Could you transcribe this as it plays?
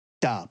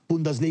Der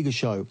Bundesliga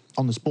show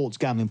on the Sports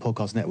Gambling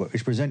Podcast Network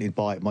is presented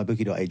by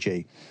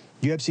MyBookie.ag.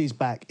 UFC is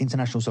back,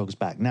 international soccer's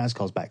back,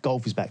 NASCAR's back,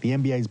 golf is back, the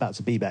NBA is about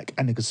to be back,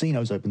 and the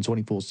casino's open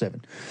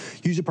 24/7.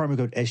 Use the promo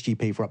code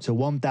SGP for up to a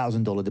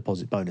 $1,000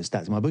 deposit bonus.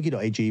 That's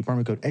MyBookie.ag,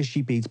 promo code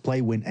SGP to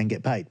play, win, and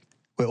get paid.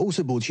 We're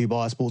also brought to you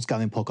by our Sports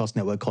Gambling Podcast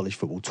Network College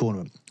Football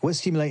Tournament. We're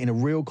simulating a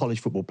real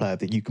college football player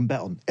that you can bet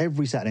on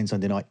every Saturday and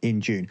Sunday night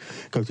in June.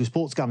 Go to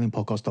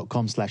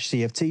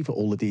sportsgamblingpodcast.com/CFT for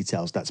all the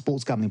details. That's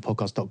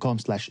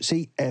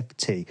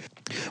sportsgamblingpodcast.com/CFT.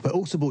 We're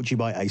also brought to you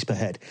by Ace Per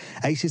Head.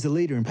 Ace is the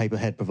leader in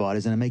pay-per-head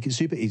providers and they make it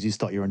super easy to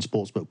start your own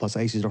sportsbook. Plus,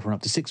 Ace is offering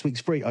up to 6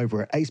 weeks free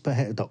over at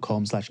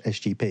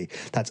aceperhead.com/SGP.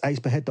 That's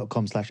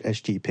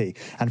aceperhead.com/SGP.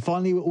 And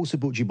finally, we're also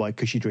brought to you by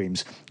Cushy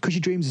Dreams. Cushy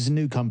Dreams is a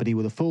new company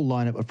with a full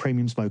lineup of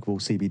premium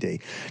smokable CBD.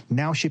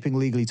 Now shipping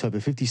legally to over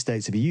 50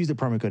 states. If you use the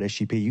promo code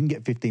SGP, you can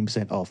get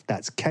 15% off.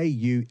 That's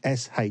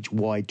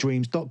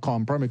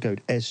KUSHYDreams.com, promo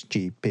code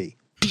SGP.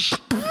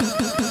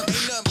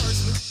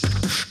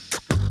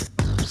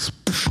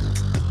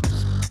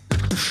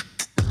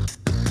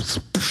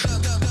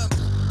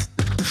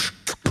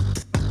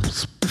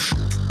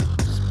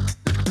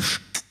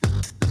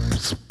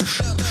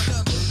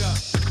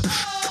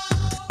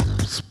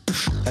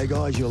 Hey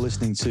guys, you're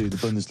listening to the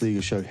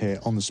Bundesliga show here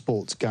on the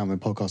Sports Gambling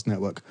Podcast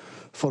Network.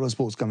 Follow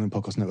Sports Gambling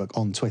Podcast Network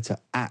on Twitter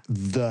at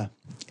the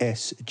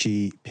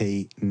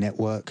SGP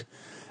Network.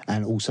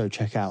 And also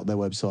check out their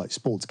website,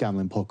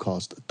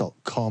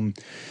 sportsgamblingpodcast.com.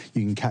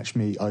 You can catch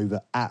me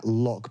over at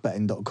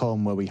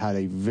lockbetting.com, where we had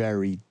a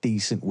very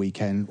decent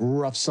weekend.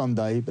 Rough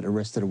Sunday, but the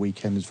rest of the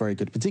weekend was very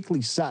good,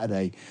 particularly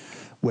Saturday,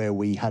 where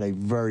we had a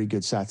very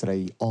good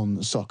Saturday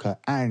on soccer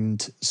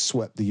and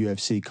swept the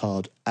UFC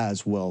card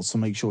as well. So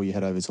make sure you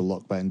head over to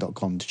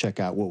lockbetting.com to check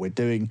out what we're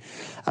doing.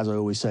 As I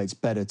always say, it's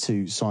better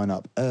to sign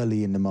up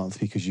early in the month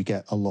because you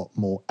get a lot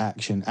more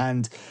action.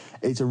 And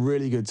it's a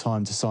really good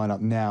time to sign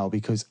up now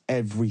because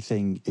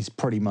everything is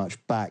pretty much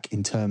back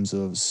in terms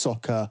of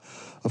soccer.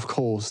 Of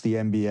course, the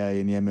NBA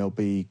and the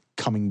MLB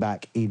coming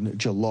back in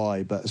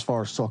July. But as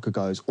far as soccer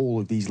goes, all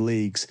of these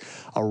leagues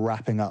are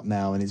wrapping up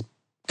now and it's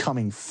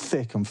coming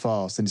thick and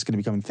fast, and it's going to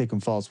be coming thick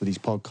and fast with these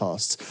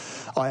podcasts.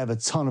 I have a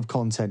ton of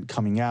content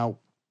coming out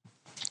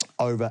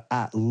over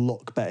at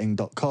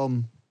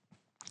lockbetting.com.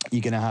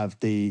 You're going to have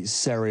the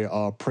Serie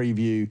A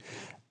preview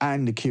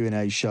and the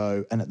Q&A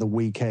show, and at the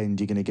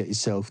weekend you're going to get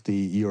yourself the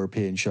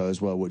European show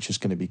as well, which is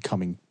going to be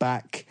coming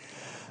back.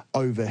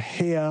 Over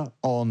here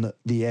on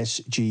the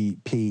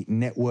SGP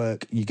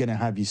network, you're going to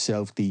have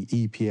yourself the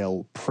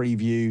EPL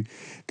preview,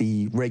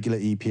 the regular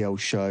EPL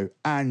show,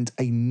 and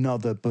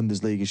another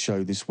Bundesliga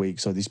show this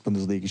week. So this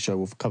Bundesliga show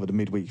will cover the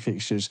midweek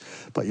fixtures,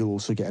 but you'll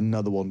also get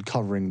another one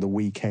covering the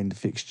weekend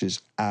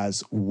fixtures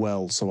as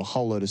well. So a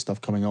whole load of stuff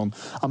coming on.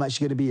 I'm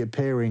actually going to be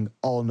appearing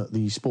on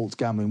the Sports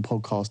Gambling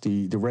Podcast,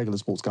 the regular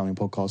Sports Gambling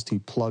Podcast, to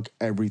plug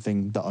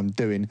everything that I'm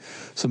doing.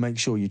 So make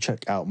sure you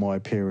check out my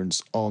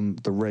appearance on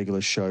the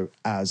regular show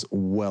as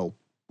well.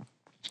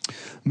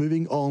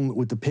 Moving on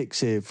with the picks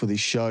here for this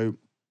show.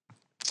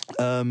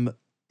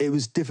 It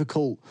was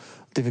difficult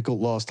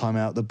last time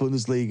out. The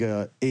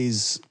Bundesliga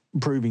is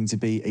proving to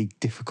be a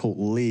difficult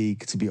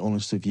league, to be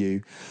honest with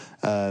you.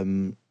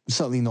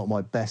 Certainly not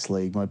my best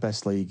league. My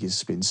best league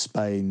has been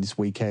Spain. This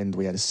weekend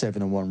we had a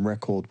 7-1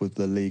 record with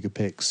the Liga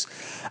picks,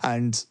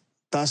 and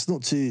that's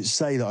not to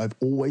say that I've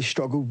always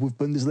struggled with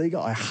Bundesliga.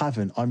 I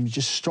haven't. I'm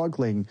just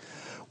struggling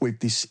with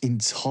this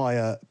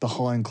entire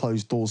behind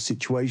closed doors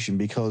situation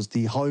because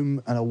the home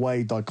and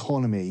away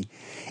dichotomy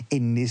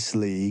in this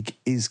league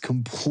is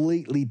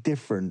completely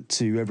different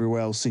to everywhere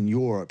else in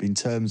Europe in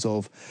terms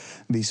of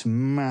this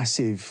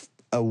massive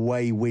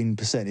away win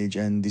percentage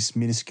and this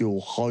minuscule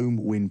home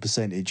win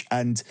percentage.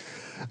 And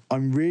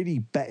I'm really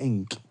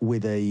betting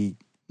with a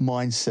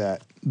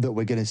mindset that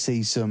we're going to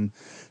see some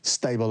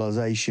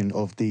stabilization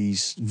of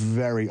these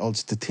very odd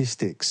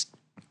statistics.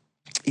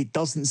 It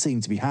doesn't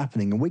seem to be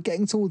happening, and we're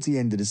getting towards the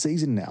end of the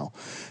season now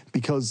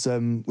because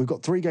we've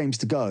got 3 games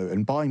to go,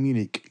 and Bayern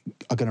Munich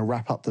are going to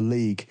wrap up the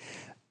league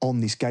on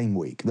this game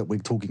week that we're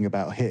talking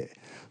about here.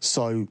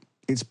 So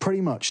it's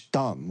pretty much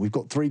done. We've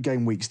got 3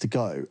 game weeks to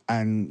go,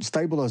 and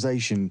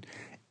stabilisation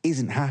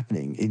isn't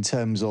happening in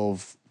terms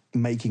of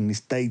making this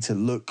data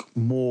look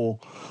more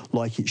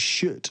like it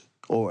should,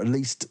 or at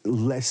least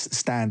less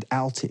stand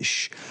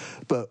outish.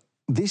 But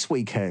this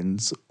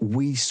weekend,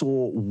 we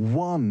saw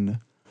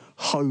one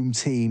home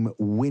team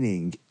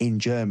winning in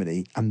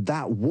Germany, and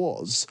that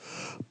was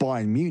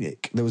Bayern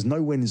Munich. There was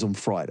no winners on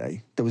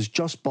Friday. There was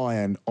just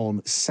Bayern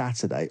on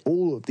Saturday.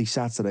 All of the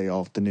Saturday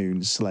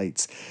afternoon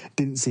slates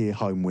didn't see a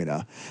home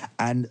winner,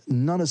 and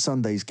none of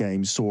Sunday's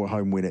games saw a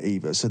home winner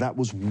either. So that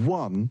was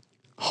one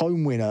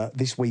home winner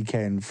this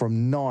weekend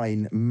from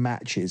 9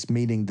 matches,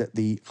 meaning that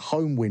the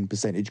home win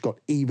percentage got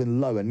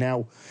even lower.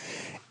 Now,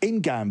 in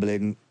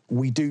gambling,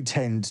 we do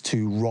tend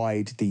to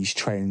ride these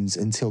trends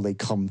until they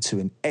come to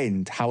an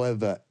end.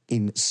 However,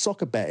 in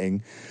soccer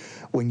betting,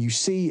 when you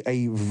see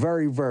a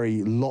very,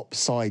 very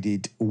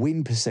lopsided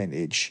win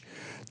percentage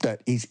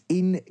that is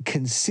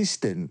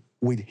inconsistent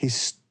with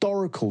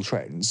historical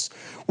trends,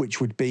 which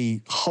would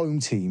be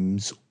home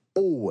teams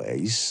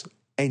always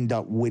end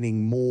up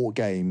winning more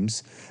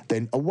games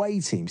than away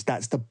teams.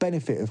 That's the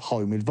benefit of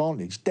home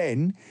advantage.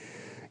 Then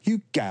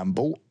you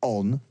gamble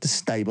on the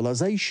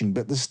stabilisation.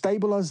 But the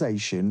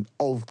stabilisation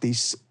of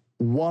this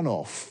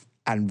one-off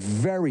and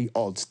very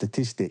odd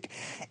statistic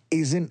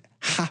isn't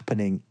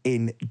happening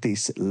in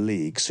this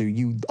league. So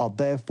you are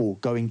therefore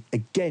going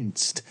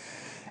against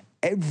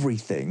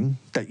everything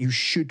that you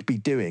should be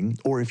doing,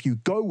 or if you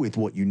go with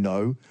what you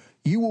know,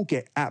 you will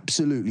get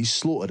absolutely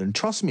slaughtered. And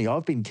trust me,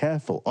 I've been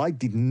careful. I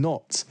did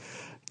not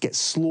get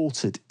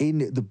slaughtered in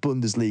the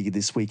Bundesliga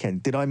this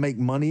weekend. Did I make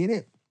money in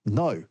it?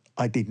 No,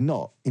 I did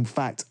not. In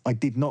fact, I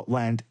did not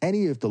land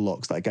any of the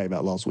locks that I gave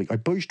out last week. I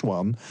pushed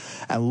one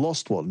and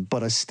lost one,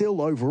 but I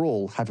still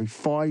overall have a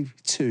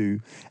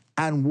 5-2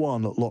 and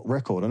 1 lock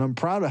record. And I'm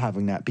proud of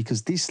having that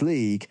because this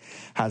league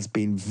has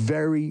been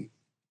very,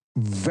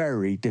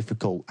 very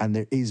difficult, and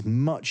there is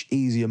much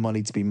easier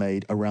money to be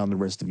made around the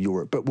rest of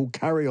Europe. But we'll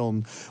carry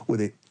on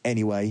with it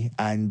anyway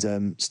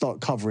and start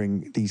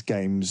covering these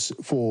games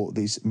for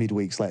these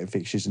midweek slate of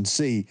fixtures and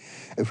see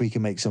if we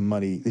can make some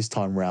money this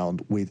time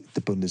round with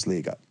the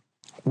Bundesliga.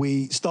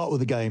 We start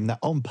with a game that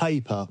on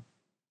paper,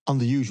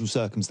 under usual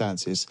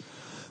circumstances,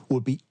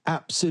 would be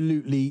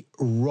absolutely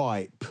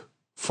ripe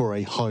for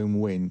a home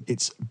win.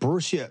 It's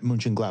Borussia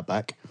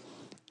Mönchengladbach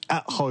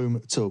at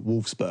home to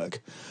Wolfsburg,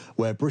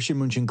 where Borussia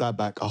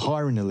Mönchengladbach are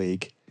higher in the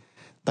league.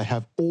 They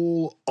have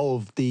all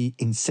of the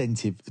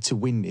incentive to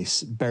win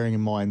this, bearing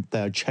in mind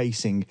they are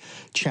chasing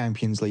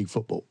Champions League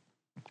football.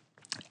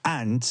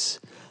 And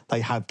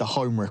they have the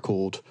home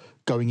record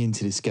going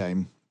into this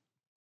game,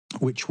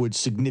 which would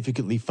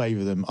significantly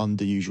favour them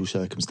under usual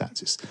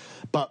circumstances.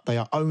 But they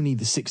are only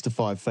the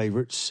 6-5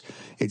 favourites.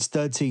 It's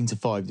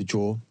 13-5 the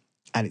draw,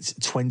 and it's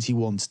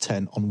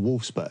 21-10 on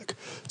Wolfsburg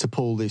to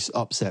pull this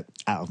upset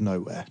out of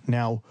nowhere.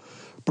 Now,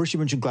 Borussia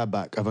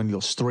Mönchengladbach have only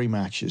lost 3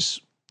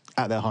 matches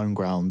at their home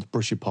ground,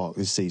 Borussia Park,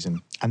 this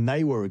season, and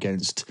they were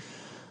against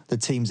the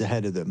teams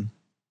ahead of them,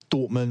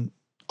 Dortmund,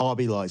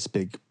 RB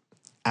Leipzig,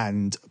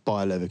 and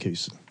Bayer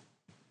Leverkusen.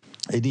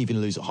 They didn't even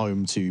lose at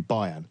home to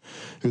Bayern,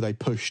 who they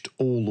pushed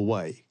all the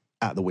way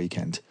at the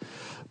weekend.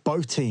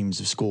 Both teams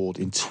have scored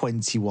in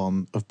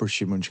 21 of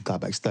Borussia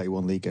Mönchengladbach's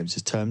 31 league games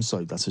this term,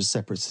 so that's a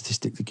separate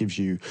statistic that gives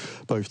you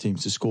both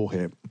teams to score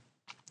here.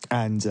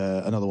 And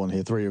another one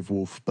here, 3 of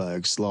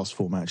Wolfsburg's last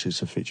 4 matches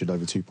have featured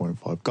over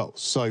 2.5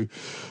 goals. So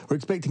we're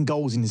expecting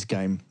goals in this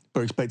game, but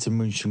we're expecting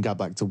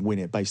Mönchengladbach to win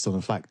it based on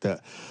the fact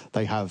that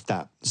they have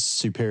that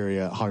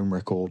superior home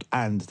record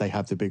and they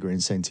have the bigger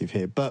incentive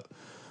here. But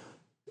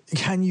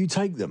can you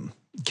take them?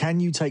 Can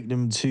you take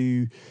them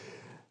to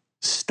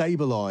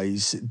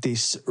stabilise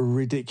this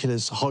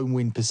ridiculous home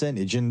win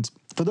percentage? And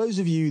for those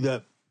of you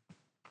that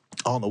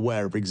aren't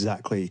aware of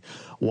exactly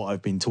what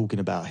I've been talking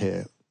about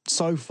here,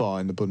 so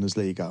far in the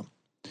Bundesliga,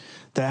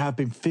 there have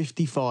been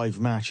 55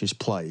 matches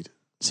played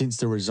since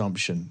the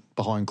resumption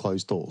behind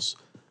closed doors.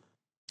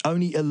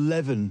 Only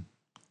 11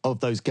 of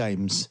those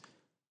games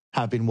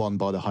have been won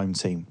by the home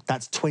team.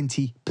 That's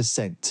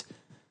 20%.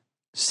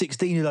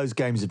 16 of those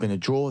games have been a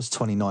draw, it's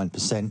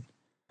 29%.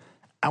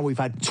 And we've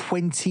had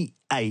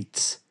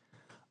 28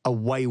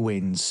 away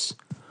wins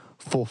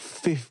for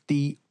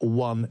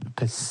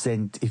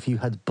 51% if you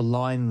had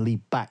blindly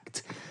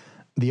backed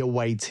the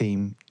away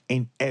team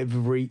in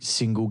every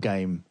single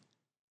game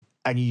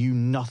and you knew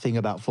nothing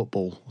about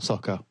football,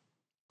 soccer,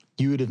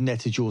 you would have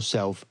netted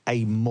yourself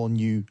a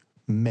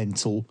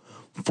monumental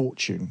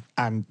fortune.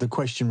 And the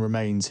question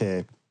remains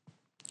here,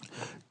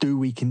 do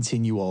we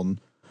continue on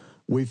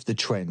with the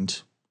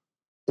trend,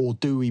 or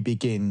do we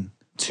begin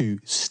to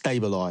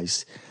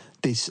stabilise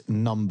this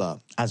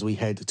number as we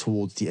head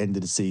towards the end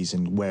of the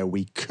season, where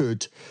we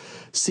could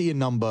see a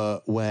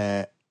number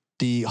where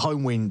the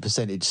home win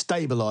percentage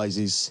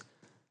stabilises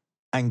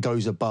and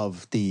goes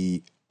above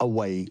the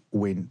away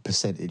win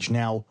percentage?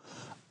 Now,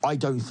 I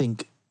don't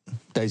think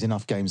there's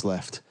enough games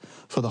left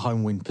for the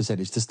home win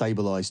percentage to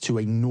stabilise to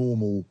a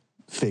normal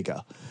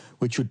figure,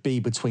 which would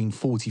be between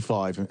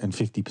 45 and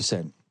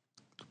 50%.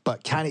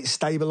 But can it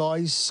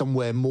stabilise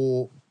somewhere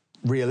more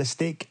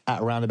realistic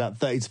at around about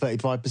 30 to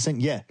 35%?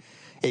 Yeah,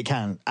 it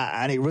can,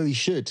 and it really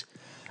should.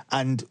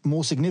 And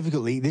more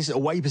significantly, this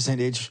away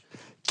percentage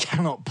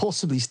cannot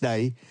possibly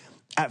stay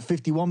at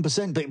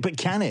 51%, but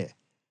can it?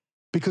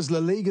 Because La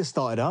Liga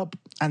started up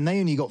and they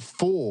only got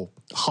 4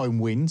 home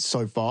wins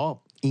so far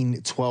in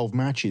 12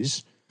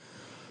 matches.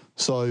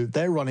 So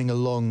they're running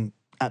along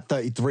at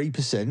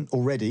 33%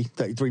 already,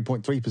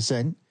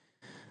 33.3%,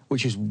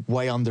 which is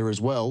way under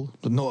as well,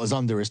 but not as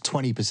under as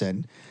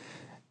 20%.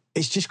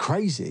 It's just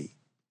crazy.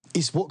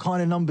 It's what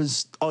kind of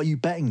numbers are you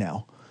betting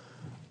now?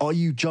 Are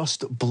you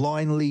just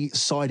blindly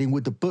siding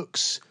with the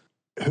books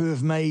who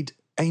have made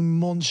a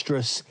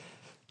monstrous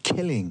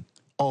killing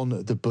on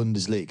the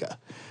Bundesliga?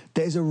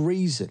 There's a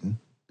reason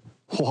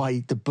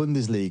why the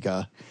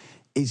Bundesliga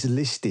is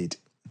listed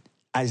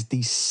as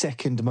the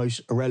second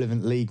most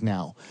relevant league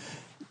now.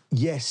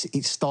 Yes,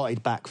 it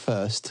started back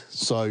first,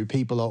 so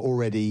people are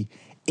already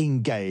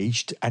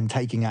engaged and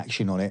taking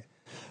action on it,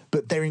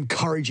 but they're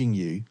encouraging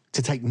you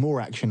to take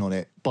more action on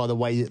it by the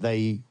way that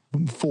they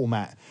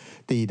format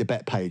the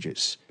bet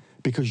pages,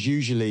 because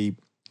usually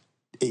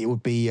it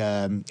would be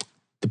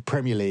the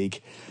Premier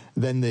League,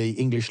 then the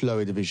English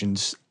lower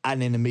divisions,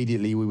 and then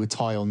immediately we would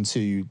tie on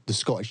to the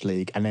Scottish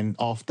League, and then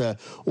after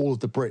all of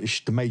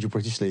the major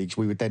British leagues,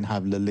 we would then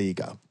have La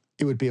Liga.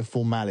 It would be a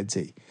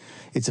formality.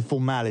 It's a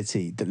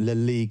formality that La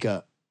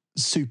Liga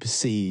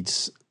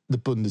supersedes the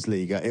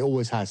Bundesliga. It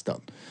always has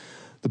done.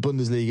 The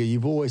Bundesliga,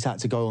 you've always had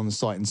to go on the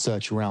site and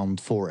search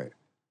around for it.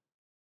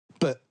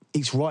 But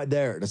it's right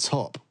there at the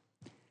top.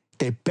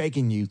 They're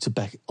begging you to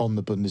bet on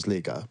the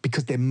Bundesliga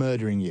because they're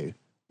murdering you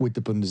with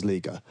the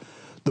Bundesliga.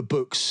 The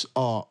books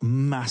are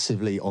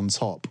massively on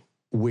top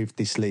with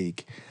this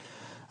league.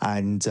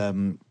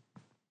 And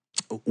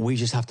we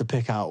just have to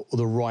pick out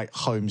the right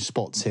home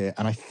spots here.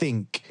 And I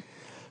think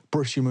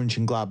Borussia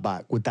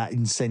Mönchengladbach, with that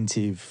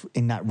incentive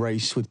in that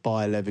race with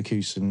Bayer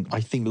Leverkusen, I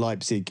think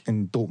Leipzig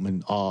and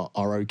Dortmund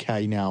are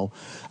okay now.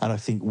 And I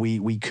think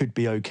we could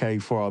be okay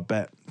for our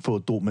bet for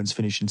Dortmund's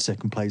finish in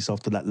second place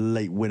after that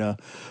late winner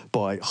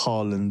by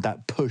Haaland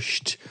that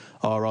pushed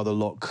our other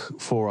lock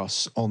for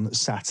us on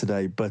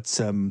Saturday. But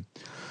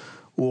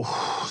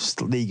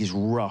this league is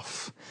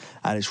rough,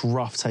 and it's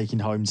rough taking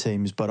home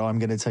teams, but I'm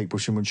going to take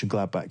Borussia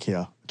Mönchengladbach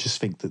here. Just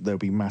think that they'll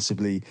be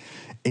massively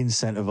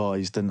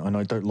incentivised, and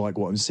I don't like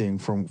what I'm seeing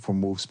from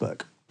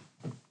Wolfsburg.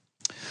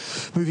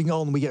 Moving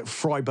on, we get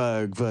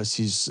Freiburg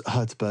versus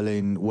Hertha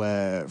Berlin,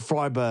 where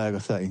Freiburg are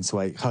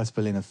 13-8, Hertha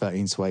Berlin are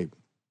 13-8,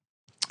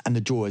 and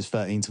the draw is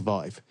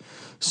 13-5.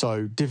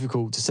 So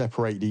difficult to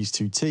separate these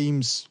two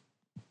teams.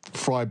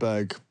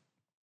 Freiburg,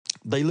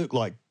 they look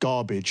like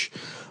garbage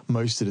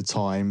most of the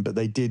time, but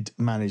they did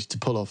manage to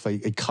pull off a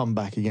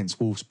comeback against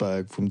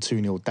Wolfsburg from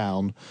 2-0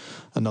 down,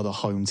 another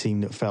home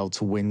team that failed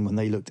to win when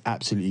they looked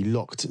absolutely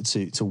locked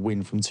to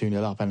win from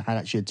 2-0 up and had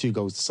actually had 2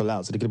 goals to sell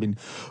out. So they could have been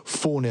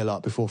 4-0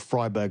 up before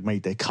Freiburg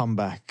made their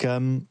comeback.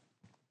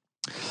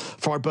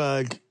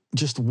 Freiburg,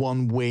 just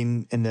one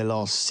win in their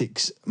last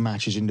 6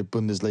 matches in the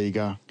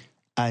Bundesliga,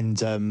 and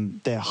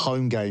their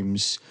home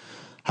games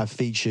have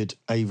featured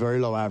a very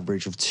low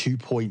average of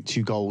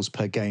 2.2 goals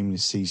per game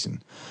this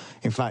season.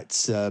 In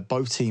fact,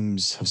 both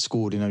teams have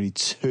scored in only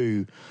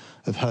 2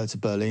 of Hertha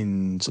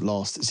Berlin's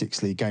last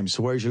 6 league games.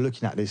 So whereas you're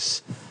looking at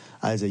this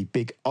as a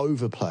big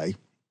overplay,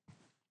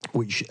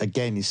 which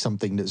again is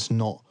something that's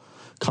not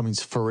coming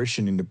to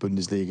fruition in the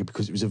Bundesliga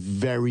because it was a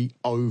very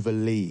over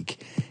league.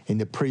 In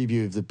the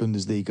preview of the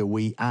Bundesliga,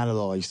 we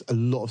analysed a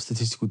lot of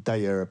statistical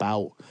data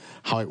about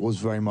how it was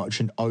very much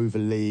an over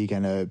league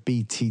and a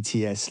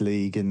BTTS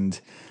league,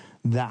 and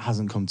that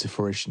hasn't come to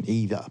fruition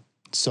either.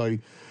 So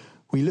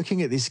we're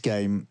looking at this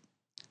game.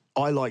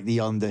 I like the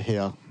under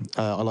here.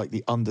 I like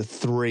the under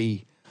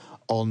 3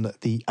 on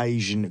the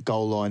Asian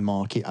goal line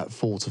market at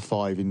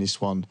 4-5 in this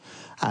one.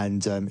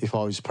 And if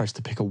I was pressed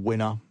to pick a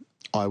winner,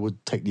 I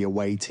would take the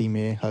away team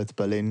here, Hertha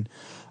Berlin.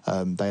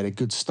 They had a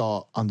good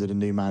start under the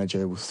new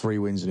manager with 3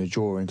 wins and a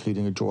draw,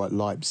 including a draw at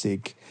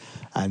Leipzig,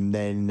 and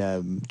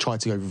then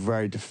tried to go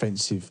very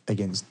defensive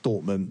against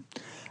Dortmund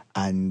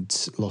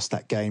and lost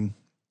that game.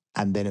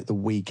 And then at the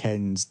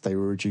weekend, they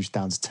were reduced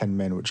down to 10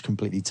 men, which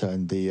completely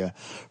turned the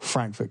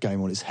Frankfurt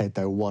game on its head.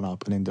 They were 1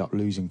 up and ended up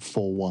losing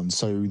 4-1.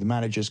 So the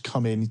manager's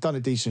come in, he's done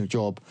a decent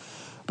job,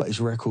 but his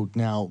record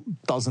now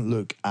doesn't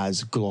look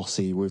as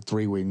glossy with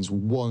 3 wins,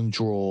 1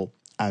 draw,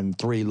 and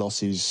 3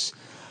 losses.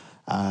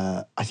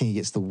 I think he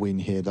gets the win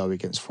here, though,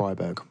 against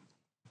Freiburg.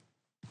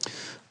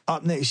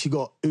 Up next, you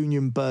got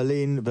Union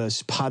Berlin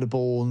versus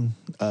Paderborn.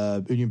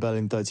 Union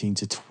Berlin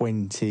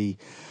 13-20,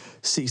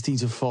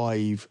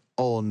 16-5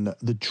 on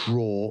the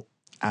draw,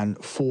 and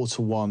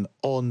 4-1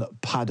 on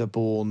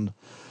Paderborn.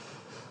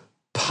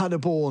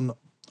 Paderborn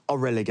are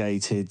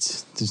relegated.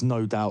 There's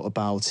no doubt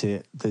about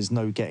it. There's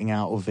no getting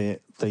out of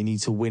it. They need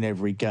to win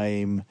every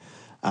game,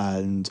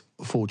 and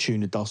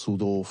Fortuna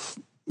Dusseldorf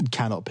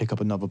cannot pick up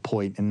another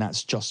point, and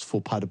that's just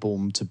for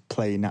Paderborn to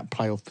play in that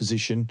playoff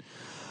position.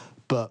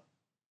 But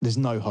there's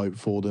no hope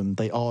for them.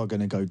 They are going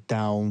to go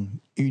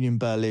down. Union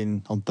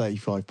Berlin on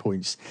 35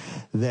 points.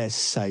 They're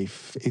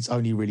safe. It's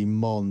only really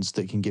Mons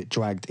that can get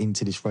dragged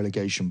into this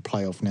relegation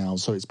playoff now.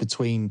 So it's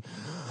between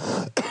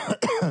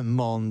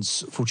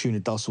Mons, Fortuna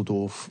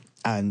Dusseldorf,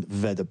 and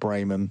Werder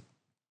Bremen.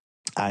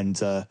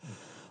 And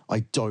I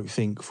don't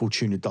think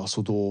Fortuna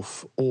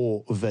Dusseldorf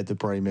or Werder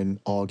Bremen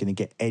are going to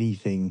get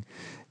anything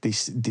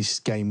this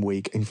game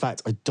week. In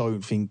fact, I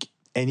don't think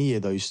any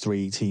of those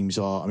 3 teams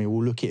are. I mean,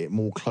 we'll look at it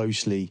more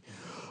closely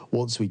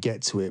once we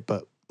get to it,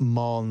 but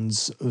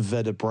Mons,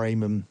 Werder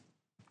Bremen,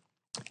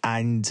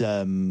 and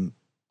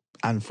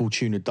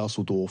Fortuna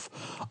Dusseldorf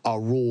are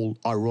all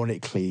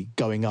ironically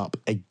going up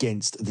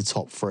against the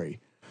top 3.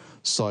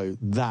 So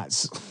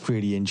that's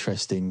really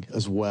interesting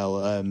as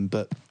well.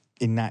 But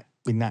in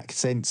that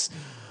sense,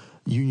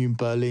 Union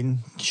Berlin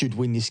should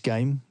win this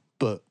game,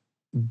 but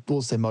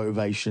what's their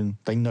motivation?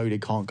 They know they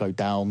can't go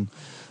down.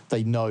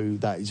 They know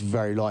that it's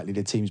very likely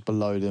the teams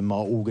below them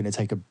are all going to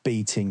take a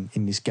beating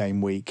in this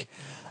game week.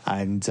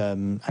 And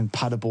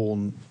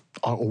Paderborn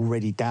are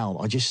already down.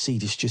 I just see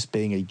this just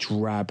being a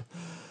drab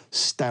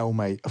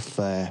stalemate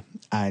affair.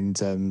 And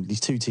these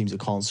two teams that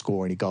can't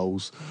score any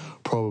goals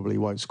probably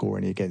won't score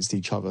any against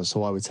each other.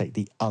 So I would take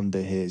the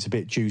under here. It's a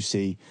bit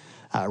juicy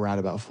at around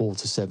about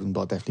 4-7,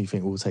 but I definitely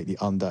think we'll take the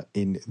under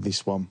in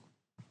this one.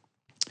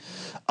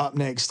 Up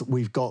next,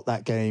 we've got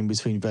that game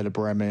between Werder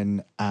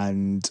Bremen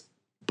and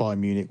Bayern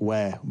Munich,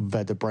 where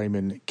Werder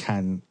Bremen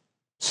can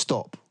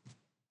stop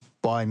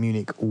Bayern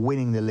Munich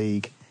winning the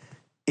league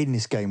in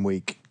this game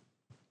week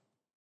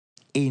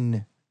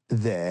in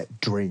their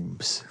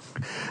dreams.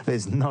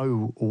 There's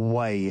no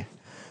way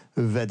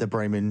Werder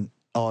Bremen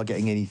are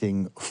getting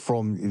anything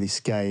from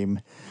this game.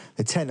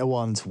 They're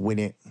 10-1 to win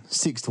it,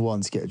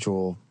 6-1 to get a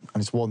draw,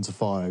 and it's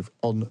 1-5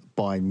 on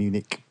Bayern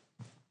Munich.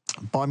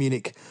 Bayern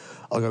Munich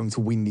are going to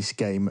win this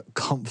game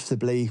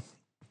comfortably.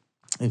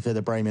 If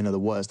Werder Bremen are the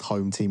worst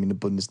home team in the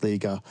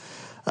Bundesliga,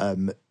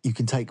 you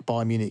can take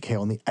Bayern Munich here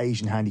on the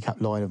Asian handicap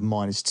line of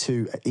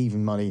 -2 at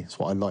even money. That's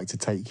what I'd like to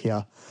take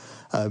here.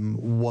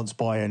 Once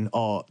Bayern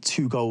are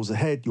 2 goals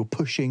ahead, you're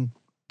pushing.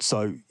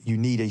 So you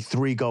need a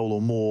 3-goal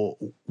or more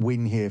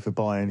win here for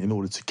Bayern in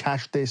order to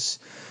cash this.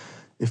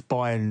 If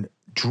Bayern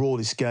draw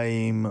this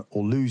game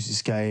or lose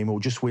this game or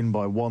just win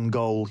by 1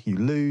 goal, you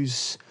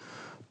lose.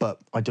 But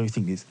I don't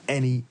think there's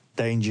any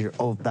danger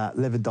of that.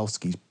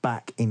 Lewandowski's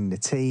back in the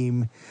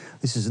team.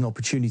 This is an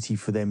opportunity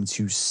for them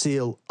to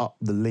seal up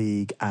the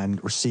league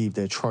and receive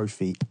their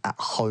trophy at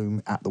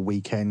home at the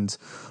weekend,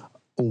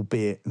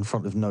 albeit in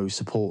front of no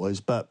supporters.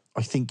 But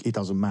I think it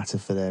doesn't matter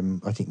for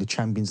them. I think the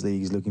Champions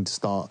League is looking to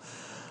start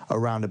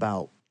around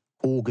about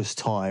August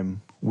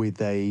time,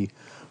 with a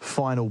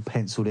final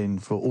penciled in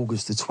for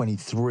August the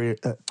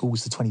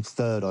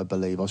 23rd, I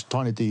believe. I was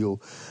trying to do your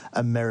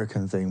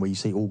American thing where you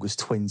say August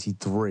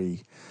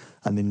 23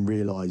 and then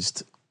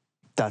realised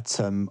that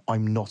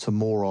I'm not a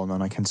moron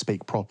and I can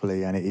speak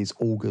properly, and it is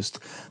August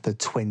the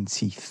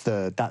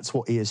 23rd. That's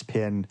what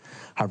ESPN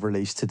have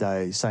released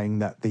today, saying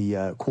that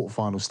the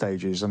quarterfinal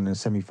stages and the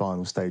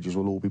semi-final stages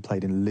will all be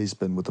played in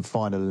Lisbon, with the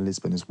final in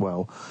Lisbon as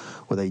well,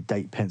 with a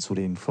date penciled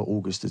in for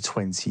August the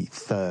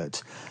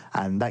 23rd.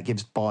 And that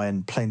gives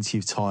Bayern plenty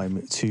of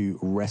time to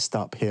rest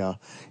up here.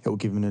 It will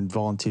give them an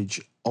advantage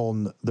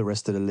on the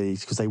rest of the league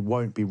because they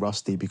won't be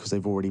rusty because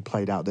they've already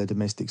played out their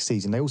domestic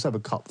season. They also have a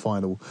cup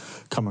final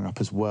coming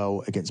up as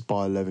well against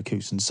Bayer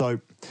Leverkusen.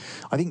 So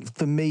I think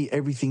for me,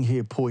 everything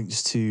here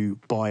points to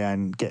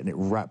Bayern getting it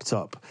wrapped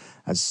up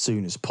as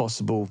soon as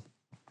possible.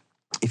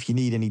 If you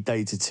need any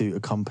data to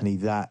accompany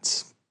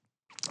that,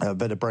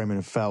 Werder Bremen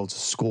have failed to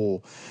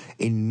score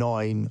in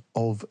 9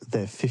 of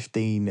their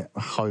 15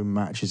 home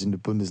matches in the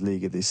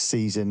Bundesliga this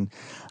season,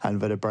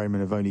 and Werder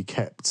Bremen have only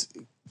kept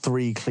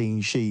 3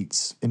 clean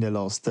sheets in their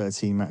last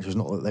 13 matches.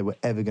 Not that they were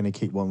ever going to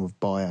keep one with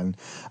Bayern.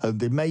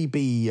 There may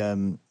be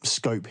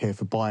scope here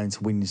for Bayern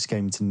to win this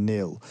game to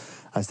 0,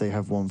 as they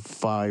have won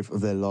 5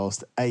 of their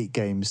last 8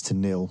 games to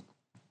 0.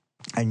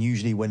 And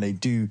usually when they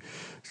do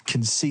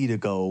concede a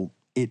goal,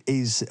 it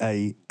is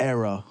a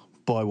error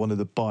by one of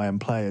the Bayern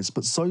players.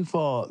 But so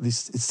far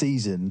this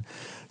season,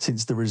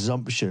 since the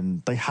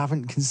resumption, they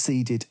haven't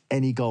conceded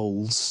any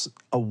goals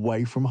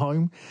away from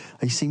home.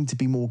 They seem to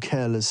be more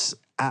careless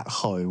at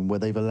home, where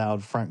they've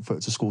allowed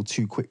Frankfurt to score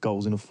 2 quick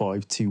goals in a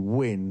 5-2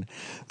 win.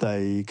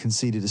 They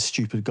conceded a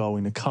stupid goal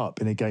in the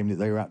cup in a game that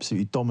they were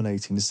absolutely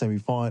dominating, the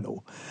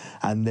semi-final.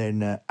 And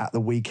then at the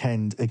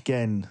weekend,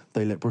 again,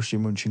 they let Borussia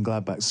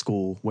Mönchengladbach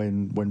score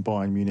when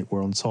Bayern Munich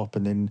were on top.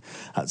 And then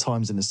at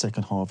times in the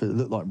second half, it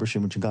looked like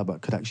Borussia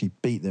Mönchengladbach could actually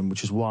beat them,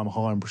 which is why I'm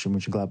high on Borussia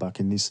Mönchengladbach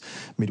in this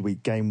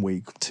midweek game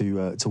week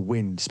to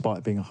win,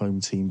 despite being a home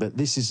team. But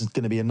this is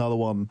going to be another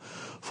one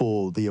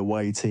for the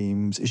away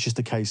teams. It's just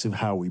a case of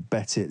how we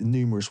bet it.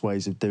 Numerous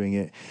ways of doing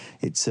it.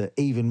 It's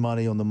even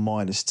money on the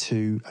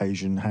 -2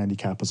 Asian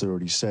handicap, as I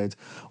already said,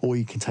 or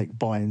you can take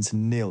Bayern to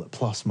 0 at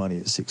plus money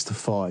at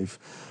 6-5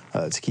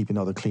 to keep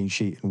another clean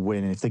sheet and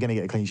win. And if they're going to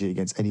get a clean sheet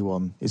against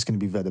anyone, it's going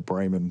to be Werder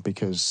Bremen,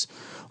 because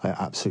they're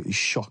absolutely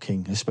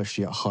shocking,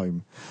 especially at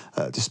home,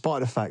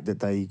 despite the fact that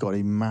they got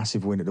a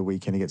massive win at the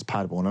weekend against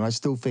Paderborn. And I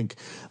still think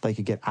they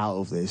could get out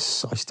of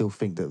this. I still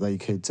think that they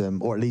could,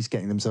 or at least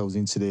getting themselves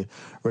into the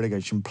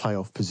relegation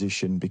playoff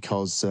position,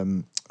 because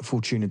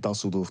Fortuna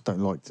Dusseldorf don't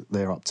look like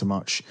they're up to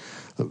much.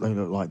 They don't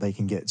look like they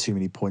can get too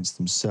many points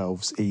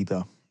themselves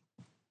either.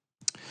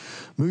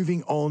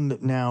 Moving on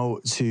now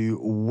to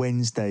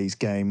Wednesday's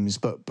games.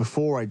 But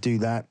before I do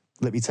that,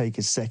 let me take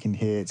a second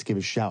here to give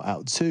a shout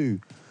out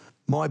to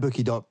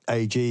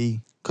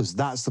mybookie.ag, because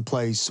that's the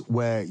place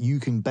where you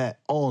can bet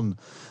on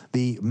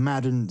the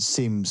Madden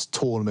Sims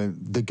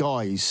tournament. The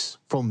guys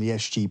from the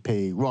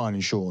SGP, Ryan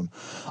and Sean,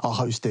 are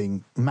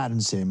hosting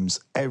Madden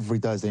Sims every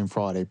Thursday and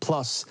Friday,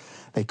 plus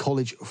their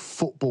college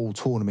football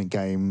tournament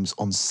games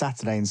on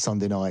Saturday and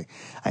Sunday night.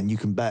 And you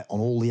can bet on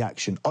all the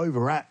action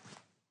over at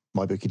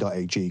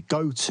mybookie.ag.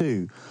 Go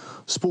to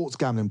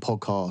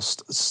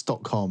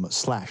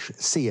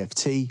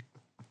sportsgamblingpodcast.com/CFT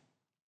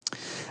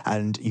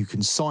and you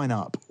can sign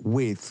up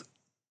with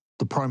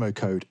the promo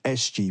code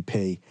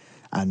SGP,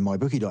 and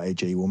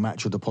mybookie.ag will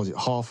match your deposit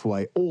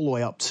halfway all the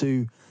way up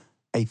to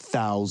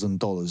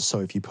 $1,000. So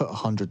if you put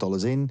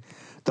 $100 in,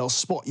 they'll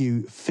spot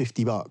you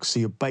 $50. So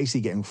you're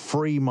basically getting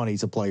free money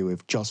to play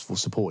with just for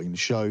supporting the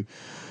show.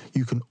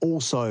 You can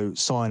also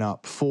sign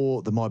up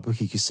for the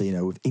MyBookie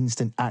Casino with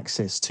instant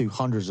access to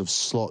hundreds of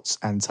slots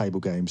and table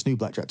games. New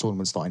blackjack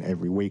tournaments starting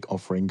every week,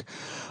 offering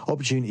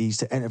opportunities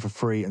to enter for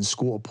free and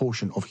score a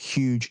portion of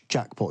huge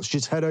jackpots.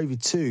 Just head over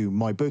to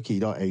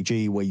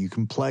mybookie.ag where you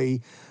can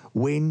play,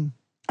 win,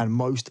 and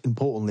most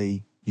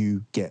importantly,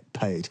 you get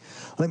paid.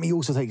 Let me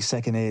also take a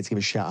second here to give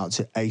a shout out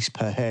to Ace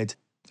Per Head.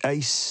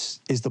 Ace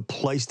is the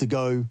place to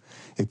go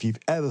if you've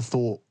ever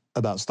thought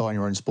about starting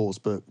your own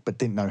sportsbook but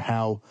didn't know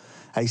how.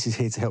 Ace is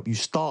here to help you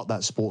start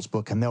that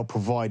sportsbook, and they'll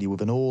provide you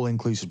with an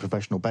all-inclusive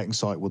professional betting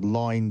site with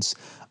lines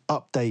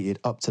updated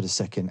up to the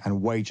second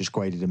and wagers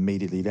graded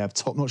immediately. They have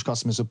top-notch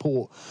customer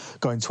support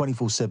going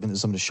 24/7 at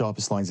some of the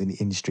sharpest lines in the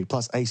industry.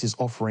 Plus, Ace is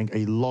offering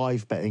a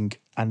live betting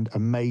and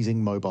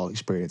amazing mobile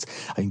experience.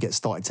 And you can get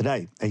started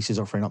today. Ace is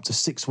offering up to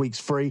 6 weeks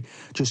free.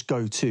 Just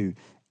go to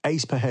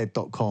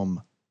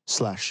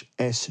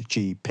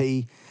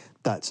aceperhead.com/SGP.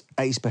 That's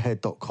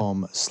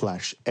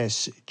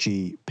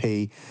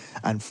aceperhead.com/SGP.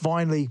 And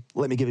finally,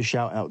 let me give a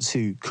shout out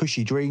to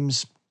Cushy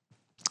Dreams.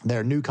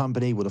 They're a new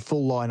company with a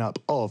full lineup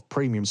of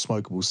premium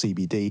smokable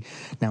CBD,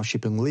 now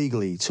shipping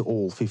legally to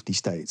all 50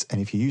 states.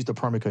 And if you use the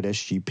promo code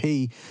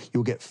SGP,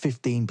 you'll get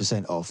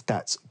 15% off.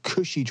 That's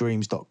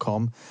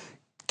cushydreams.com.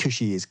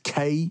 Cushy is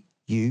KUSHY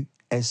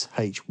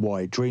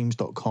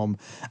dreams.com.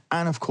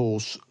 And of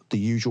course, the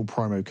usual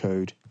promo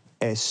code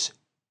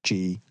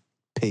SGP.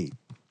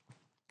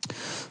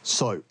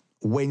 So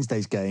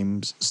Wednesday's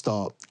games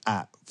start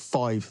at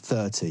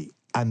 5:30,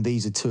 and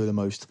these are two of the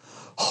most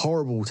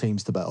horrible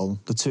teams to bet on,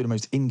 the two of the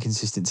most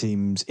inconsistent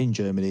teams in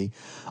Germany,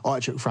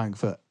 Eintracht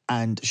Frankfurt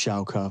and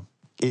Schalke.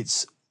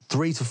 It's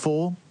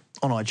 3-4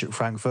 on Eintracht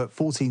Frankfurt,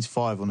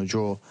 14-5 on the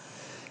draw,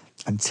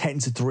 and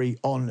 10-3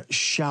 on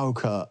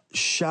Schalke.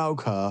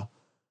 Schalke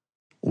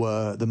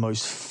were the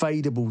most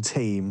fadeable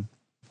team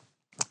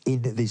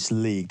in this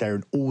league. They're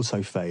an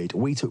auto fade.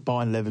 We took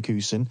Bayern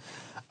Leverkusen,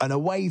 an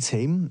away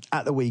team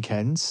at the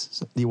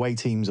weekends. The away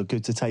teams are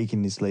good to take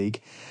in this league.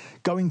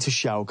 Going to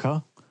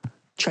Schalke,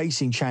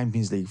 chasing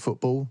Champions League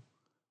football,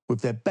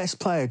 with their best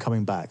player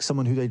coming back,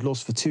 someone who they'd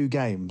lost for 2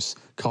 games,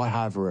 Kai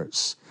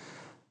Havertz,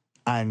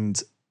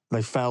 and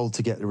they failed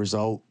to get the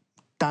result,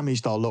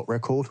 damaged our lot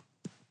record.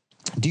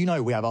 Do you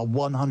know we have a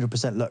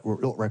 100% lot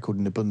record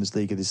in the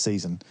Bundesliga this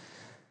season?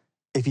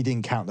 If you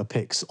didn't count the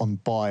picks on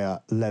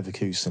Bayer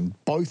Leverkusen.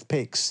 Both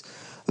picks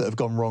that have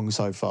gone wrong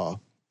so far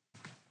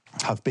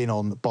have been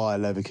on Bayer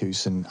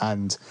Leverkusen,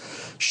 and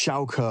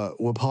Schalke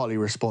were partly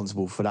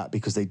responsible for that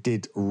because they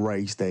did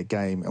raise their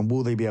game. And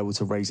will they be able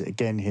to raise it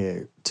again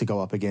here to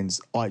go up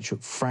against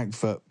Eintracht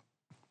Frankfurt,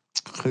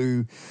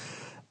 who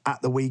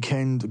at the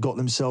weekend got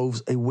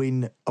themselves a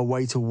win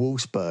away to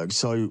Wolfsburg?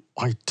 So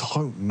I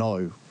don't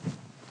know,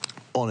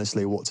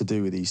 honestly, what to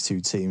do with these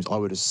two teams. I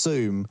would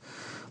assume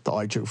that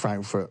Eintracht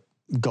Frankfurt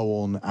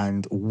go on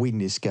and win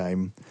this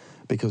game,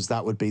 because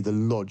that would be the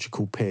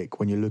logical pick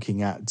when you're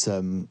looking at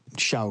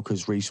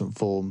Schalke's recent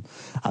form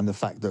and the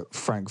fact that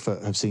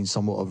Frankfurt have seen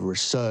somewhat of a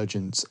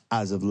resurgence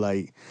as of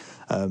late.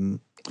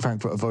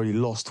 Frankfurt have only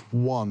lost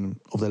 1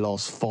 of their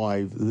last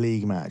 5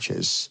 league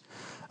matches.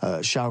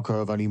 Schalke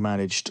have only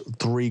managed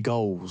 3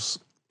 goals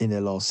in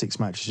their last 6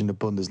 matches in the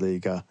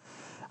Bundesliga,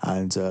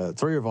 and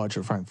 3 of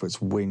Eintracht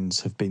Frankfurt's wins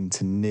have been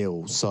to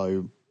 0.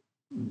 So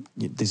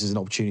this is an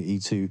opportunity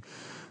to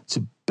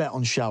bet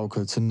on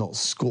Schalke to not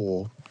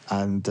score,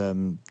 and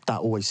that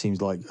always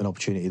seems like an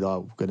opportunity that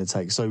I'm going to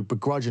take. So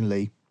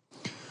begrudgingly,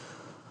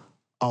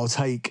 I'll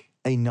take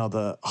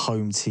another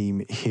home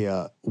team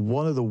here.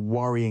 One of the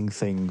worrying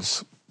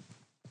things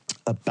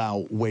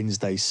about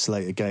Wednesday's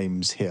slate of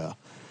games here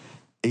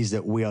is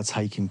that we are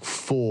taking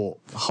 4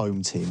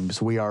 home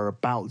teams. We are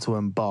about to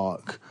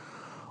embark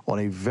on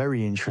a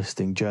very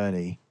interesting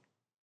journey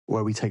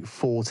where we take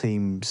 4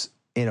 teams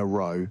in a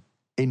row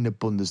in the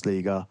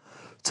Bundesliga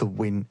to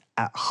win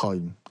at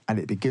home. And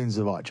it begins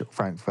with Eintracht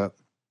Frankfurt.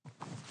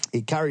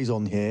 It carries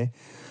on here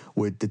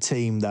with the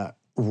team that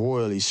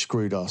royally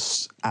screwed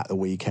us at the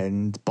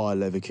weekend, Bayer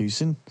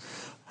Leverkusen.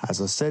 As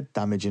I said,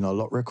 damaging our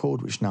lot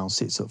record, which now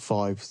sits at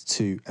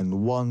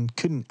 5-2-1.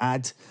 Couldn't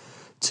add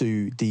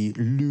to the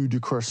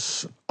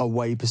ludicrous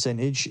away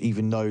percentage,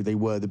 even though they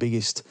were the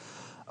biggest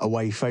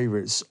away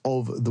favourites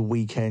of the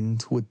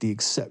weekend, with the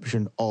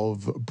exception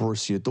of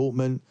Borussia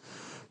Dortmund.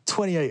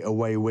 28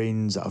 away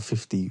wins out of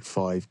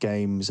 55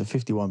 games, a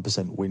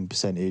 51% win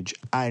percentage,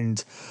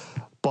 and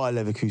Bayer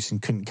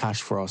Leverkusen couldn't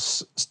cash for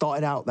us.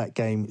 Started out that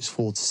game as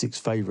 4-6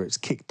 favourites,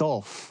 kicked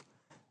off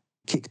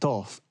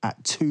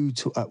at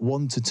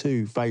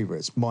 1-2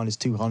 favourites, minus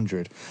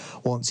 200.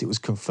 Once it was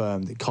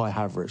confirmed that Kai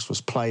Havertz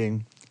was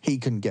playing, he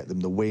couldn't get them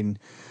the win.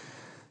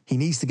 He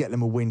needs to get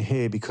them a win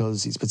here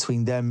because it's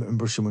between them and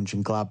Borussia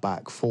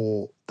Mönchengladbach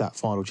for that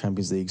final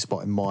Champions League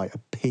spot, in my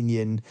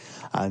opinion.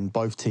 And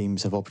both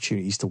teams have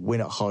opportunities to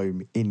win at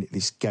home in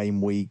this game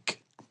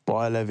week.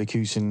 Bayer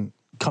Leverkusen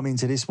come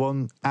into this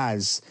one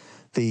as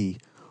the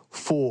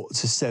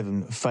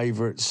 4-7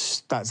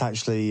 favourites. That's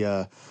actually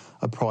a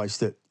a price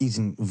that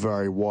isn't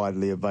very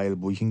widely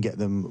available. You can get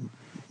them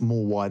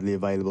more widely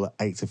available at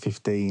 8 to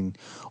 15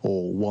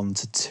 or 1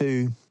 to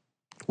 2,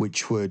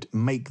 which would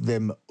make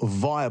them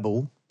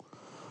viable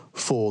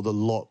for the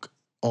lock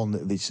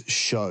on this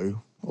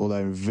show, although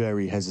I'm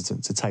very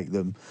hesitant to take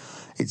them.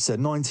 It's a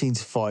 19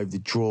 to 5 the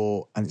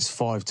draw, and it's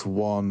 5 to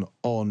 1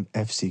 on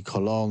FC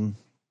Cologne.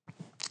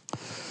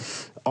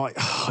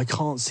 I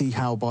can't see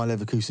how Bayer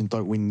Leverkusen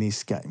don't win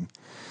this game.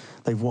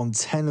 They've won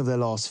 10 of their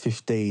last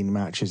 15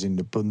 matches in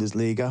the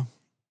Bundesliga.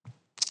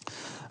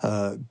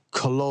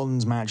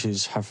 Cologne's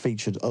matches have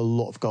featured a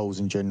lot of goals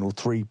in general,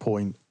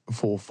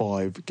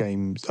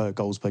 3.45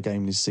 goals per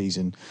game this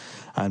season,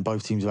 and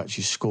both teams have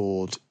actually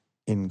scored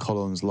in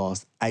Cologne's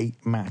last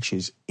 8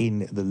 matches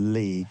in the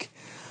league,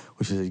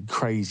 which is a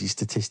crazy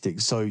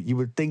statistic. So you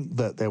would think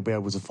that they'll be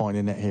able to find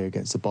a net here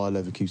against the Bayer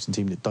Leverkusen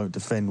team that don't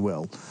defend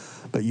well,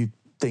 but you'd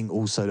think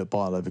also that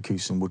Bayer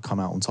Leverkusen would come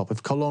out on top.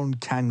 If Cologne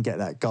can get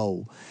that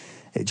goal,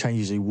 it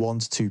changes a 1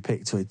 to 2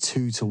 pick to a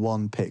 2 to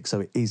 1 pick, so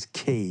it is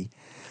key.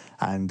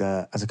 And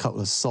as a couple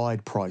of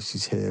side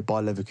prices here,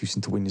 Bayer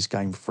Leverkusen to win this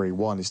game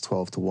 3-1 is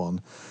 12 to 1,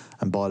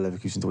 and Bayer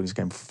Leverkusen to win this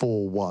game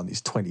 4-1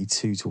 is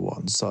 22 to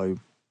 1. So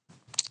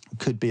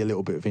could be a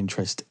little bit of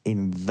interest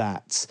in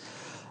that.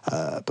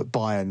 But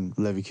Bayern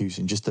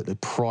Leverkusen, just at the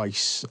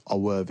price, are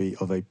worthy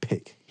of a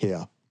pick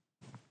here.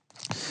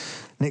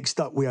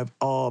 Next up, we have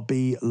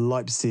RB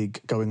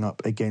Leipzig going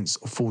up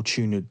against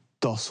Fortuna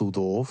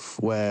Dusseldorf,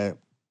 where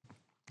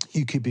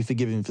you could be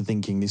forgiven for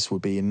thinking this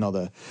would be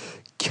another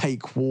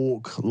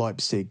cakewalk.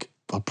 Leipzig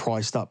are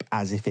priced up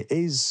as if it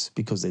is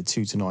because they're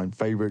 2 to 9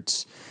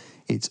 favourites.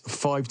 It's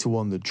 5 to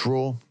 1 the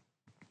draw,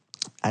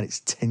 and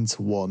it's 10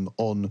 to 1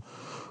 on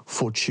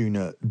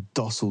Fortuna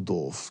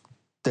Dusseldorf.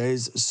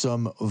 There's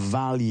some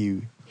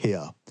value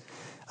here,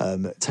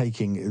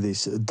 taking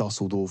this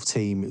Dusseldorf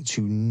team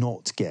to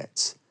not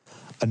get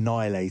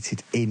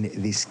annihilated in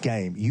this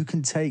game. You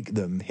can take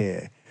them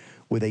here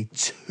with a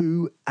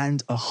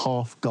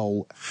 2.5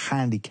 goal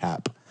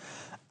handicap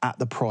at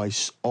the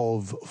price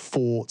of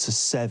 4 to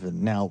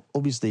 7. Now,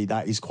 obviously,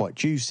 that is quite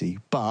juicy,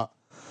 but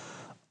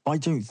I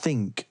don't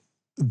think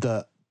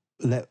that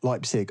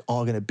Leipzig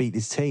are going to beat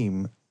this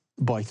team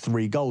by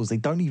 3 goals. They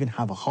don't even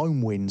have a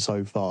home win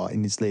so far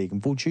in this league.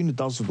 And Fortuna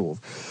Dusseldorf,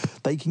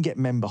 they can get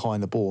men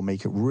behind the ball and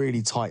make it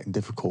really tight and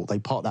difficult. They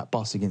parked that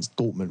bus against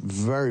Dortmund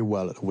very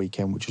well at the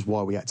weekend, which is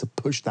why we had to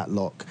push that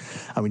lock.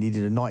 And we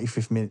needed a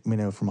 95th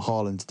minute from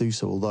Haaland to do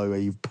so, although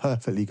a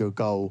perfectly good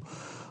goal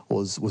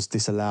was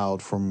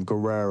disallowed from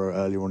Guerrero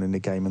earlier on in the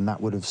game, and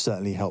that would have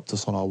certainly helped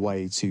us on our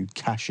way to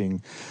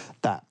cashing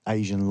that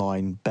Asian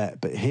line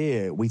bet. But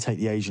here we take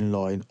the Asian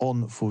line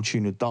on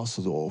Fortuna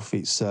Dusseldorf.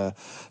 It's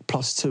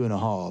plus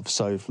 2.5.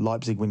 So if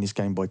Leipzig win this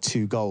game by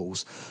 2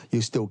 goals,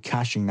 you're still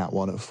cashing that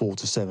one at 4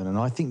 to 7. And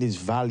I think there's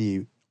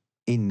value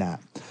in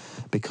that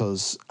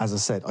because, as I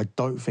said, I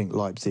don't think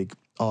Leipzig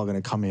are going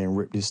to come here and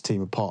rip this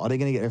team apart. Are they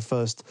going to get their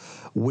first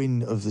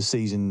win of the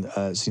season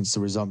since the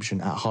resumption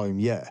at home?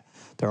 Yeah.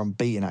 They're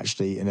unbeaten,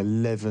 actually, in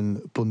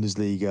 11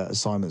 Bundesliga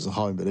assignments at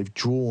home, but they've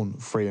drawn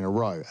 3 in a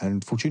row.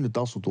 And Fortuna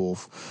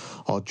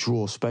Dusseldorf are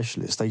draw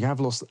specialists. They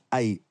have lost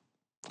 8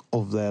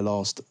 of their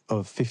last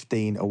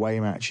 15 away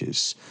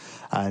matches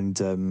and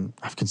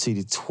have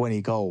conceded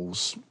 20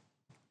 goals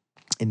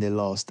in their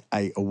last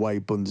 8 away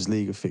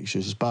Bundesliga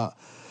fixtures. But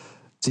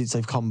since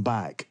they've come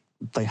back,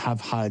 they have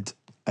had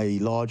a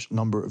large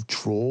number of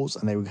draws,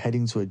 and they were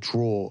heading to a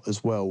draw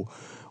as well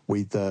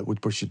with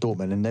Borussia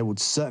Dortmund, and they would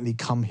certainly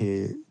come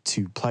here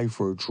to play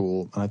for a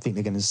draw, and I think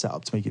they're going to set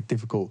up to make it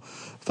difficult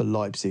for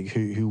Leipzig,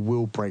 who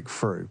will break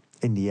through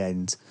in the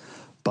end.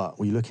 But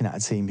we're looking at a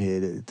team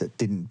here that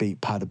didn't beat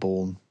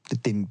Paderborn,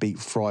 that didn't beat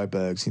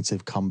Freiburg since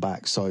they've come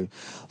back, so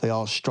they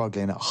are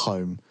struggling at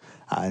home,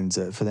 and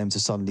for them to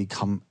suddenly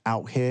come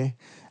out here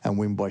and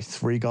win by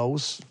 3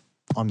 goals,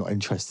 I'm not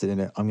interested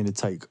in it. I'm going to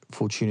take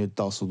Fortuna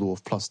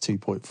Dusseldorf plus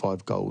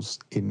 2.5 goals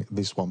in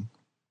this one.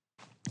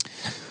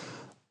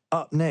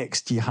 Up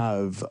next, you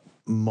have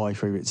my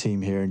favourite team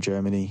here in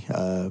Germany,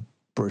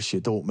 Borussia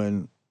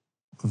Dortmund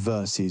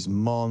versus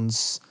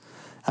Mons.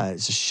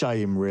 It's a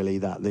shame, really,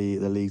 that the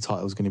league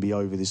title is going to be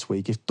over this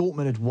week. If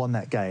Dortmund had won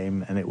that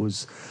game and it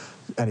was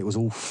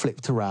all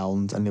flipped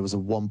around and there was a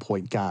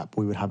 1-point gap,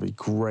 we would have a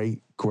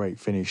great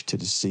finish to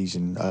the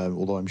season,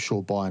 although I'm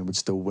sure Bayern would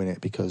still win it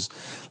because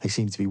they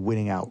seem to be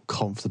winning out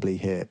comfortably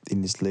here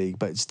in this league.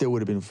 But it still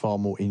would have been far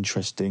more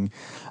interesting.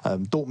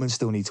 Dortmund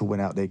still need to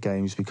win out their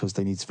games because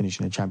they need to finish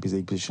in a Champions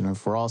League position, and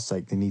for our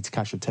sake, they need to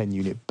cash a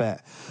 10-unit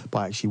bet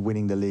by actually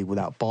winning the league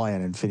without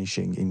Bayern and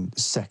finishing in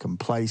second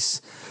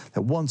place.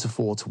 They're 1 to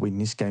 4 to win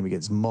this game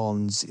against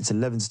Mons. It's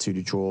 11 to 2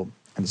 to draw,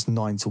 and it's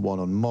 9 to 1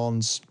 on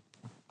Mons.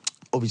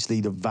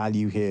 Obviously, the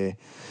value here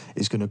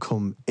is going to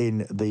come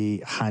in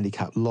the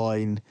handicap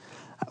line,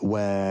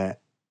 where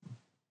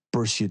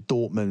Borussia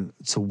Dortmund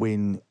to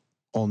win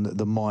on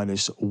the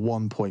minus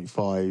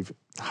 1.5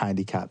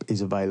 handicap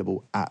is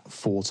available at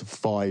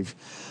 4-5,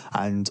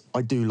 and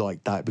I do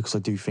like that because I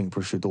do think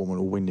Borussia Dortmund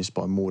will win this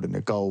by more than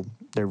a goal.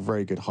 They're a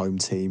very good home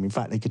team. In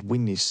fact, they could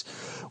win this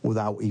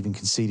without even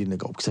conceding a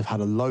goal because they've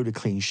had a load of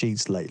clean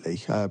sheets lately.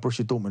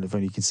 Borussia Dortmund have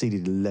only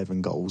conceded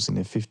 11 goals in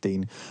their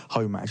 15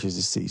 home matches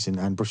this season,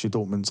 and Borussia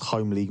Dortmund's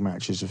home league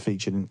matches have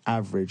featured an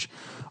average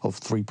of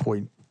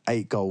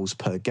 3.8 goals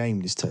per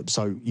game this term.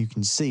 So you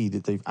can see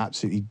that they've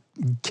absolutely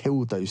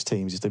killed those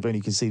teams if they've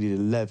only conceded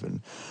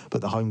 11,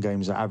 but the home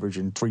games are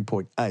averaging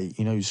 3.8.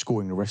 You know who's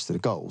scoring the rest of the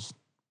goals?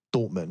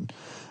 Dortmund.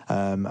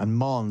 And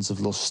Mainz have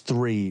lost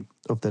 3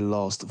 of their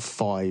last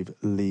 5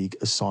 league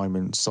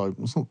assignments, so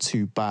it's not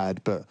too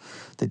bad, but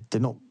they're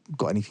not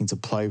got anything to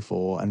play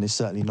for, and they're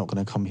certainly not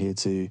going to come here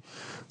to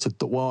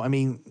well, I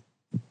mean,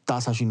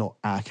 that's actually not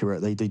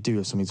accurate. They do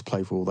have something to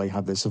play for. They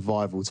have their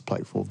survival to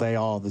play for. They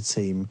are the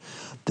team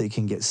that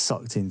can get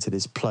sucked into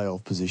this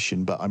playoff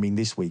position. But I mean,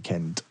 this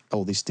weekend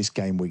or this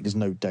game week, there's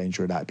no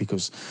danger of that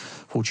because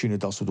Fortuna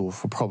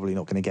Dusseldorf are probably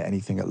not going to get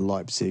anything at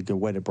Leipzig, or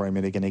Werder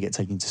Bremen are going to get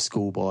taken to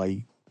school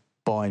by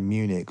Bayern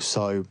Munich.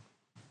 So,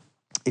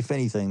 if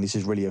anything, this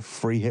is really a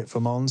free hit for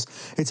Mons.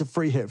 It's a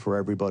free hit for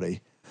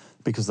everybody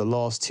because the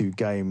last 2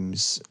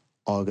 games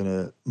are going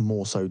to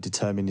more so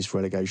determine this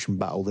relegation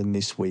battle than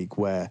this week,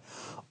 where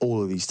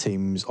all of these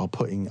teams are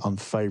putting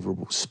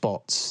unfavourable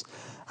spots,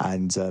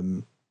 and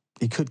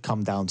it could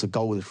come down to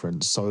goal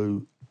difference.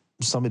 So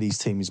some of these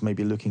teams may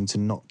be looking to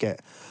not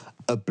get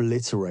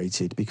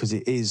obliterated because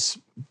it is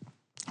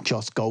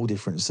just goal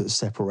difference that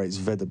separates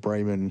Werder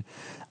Bremen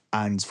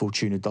and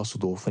Fortuna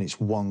Dusseldorf, and it's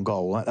 1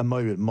 goal. At the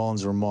moment,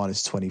 Mainz are on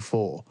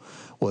 -24,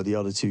 while the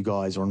other 2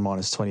 guys are on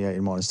 -28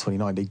 and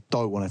 -29. They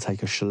don't want to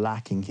take a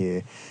shellacking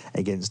here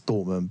against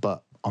Dortmund,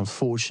 but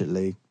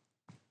unfortunately,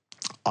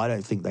 I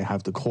don't think they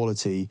have the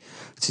quality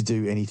to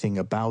do anything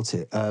about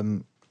it.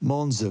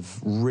 Mainz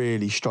have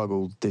really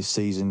struggled this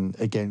season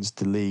against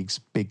the league's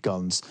big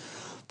guns.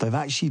 They've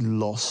actually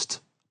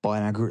lost by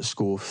an aggregate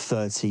score of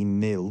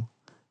 13-0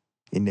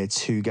 in their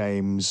 2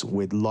 games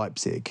with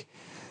Leipzig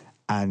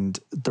and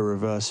the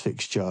reverse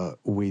fixture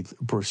with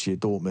Borussia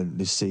Dortmund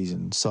this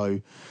season.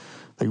 So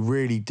they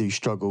really do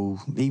struggle,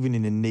 even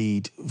with the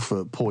need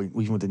for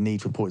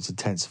points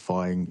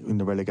intensifying in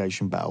the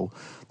relegation battle.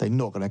 They're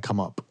not going to come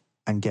up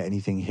and get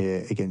anything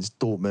here against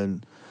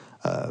Dortmund.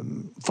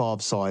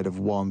 Favre side have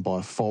won by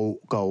a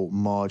 4-goal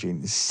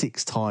margin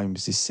 6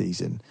 times this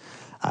season.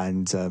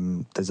 And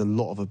there's a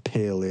lot of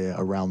appeal here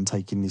around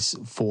taking this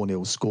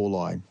 4-0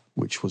 scoreline,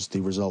 which was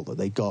the result that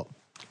they got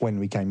when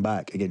we came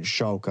back against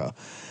Schalke.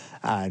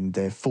 And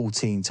they're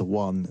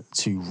 14-1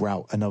 to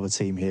rout another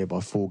team here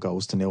by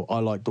 4-0. I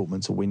like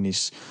Dortmund to win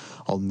this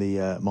on the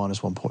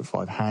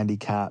 -1.5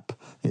 handicap.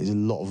 There's a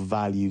lot of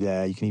value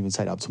there. You can even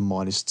take it up to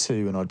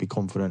 -2, and I'd be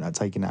confident at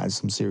taking that as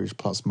some serious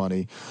plus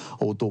money.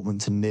 Or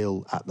Dortmund to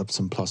nil at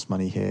some plus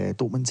money here.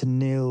 Dortmund to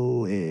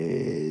nil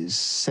is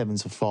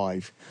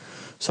 7-5.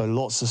 So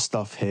lots of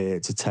stuff here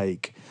to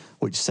take,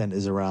 which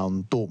centres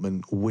around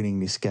Dortmund winning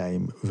this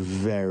game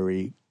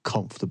very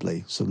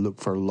comfortably. So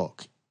look for a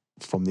lock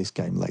from this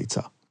game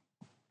later.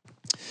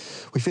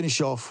 We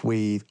finish off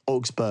with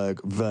Augsburg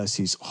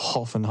versus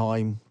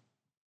Hoffenheim.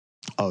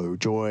 Oh,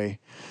 joy.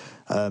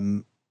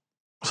 Sorry,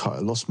 I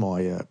lost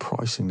my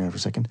pricing there for a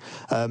second.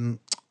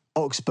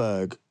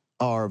 Augsburg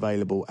are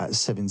available at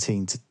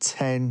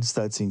 17-10, it's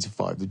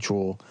 13-5 the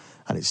draw,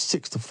 and it's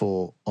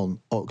 6-4 on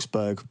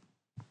Augsburg.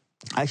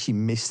 I actually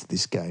missed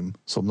this game,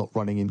 so I'm not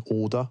running in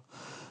order.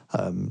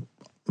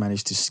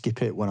 Managed to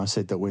skip it when I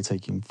said that we're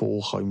taking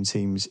 4 home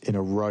teams in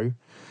a row.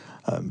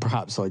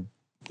 Perhaps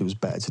it was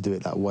better to do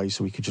it that way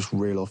so we could just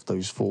reel off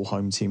those 4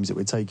 home teams that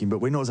we're taking. But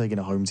we're not taking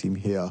a home team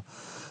here.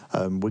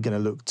 We're going to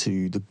look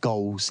to the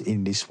goals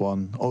in this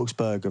one.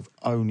 Augsburg have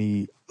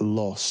only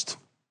lost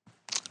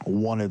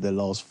 1 of their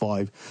last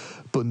 5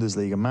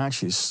 Bundesliga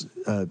matches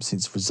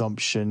since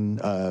resumption.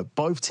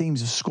 Both teams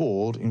have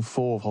scored in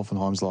 4 of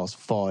Hoffenheim's last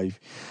 5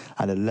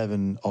 and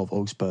 11 of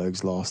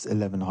Augsburg's last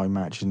 11 home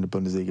matches in the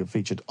Bundesliga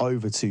featured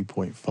over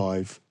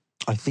 2.5.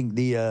 I think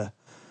the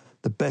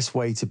best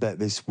way to bet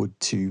this would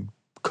to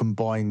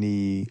combine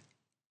the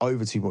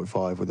over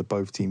 2.5 with the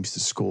both teams to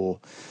score.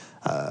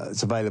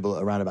 It's available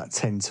at around about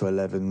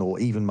 10-11 or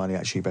even money,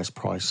 actually, best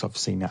price I've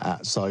seen it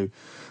at. So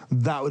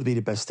that would be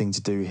the best thing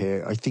to do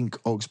here. I think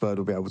Augsburg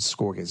will be able to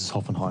score against this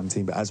Hoffenheim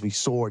team, but as we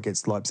saw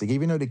against Leipzig,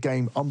 even though the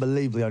game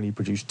unbelievably only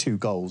produced 2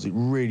 goals, it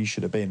really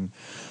should have been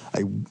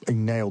a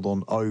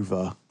nailed-on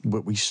over.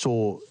 But we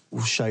saw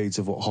shades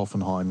of what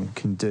Hoffenheim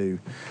can do,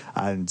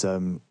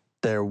 and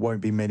there won't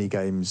be many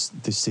games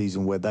this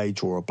season where they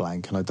draw a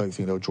blank, and I don't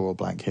think they'll draw a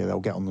blank here. They'll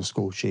get on the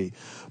score sheet,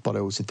 but I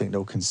also think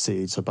they'll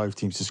concede. So both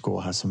teams to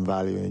score has some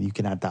value, and you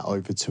can add that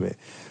over to it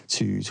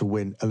to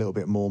win a little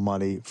bit more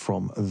money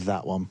from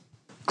that one.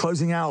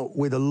 Closing out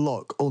with a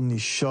lock on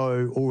this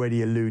show,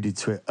 already alluded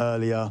to it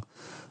earlier.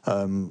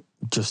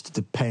 Just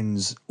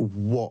depends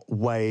what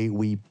way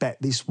we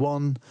bet this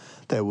one.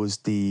 There was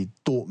the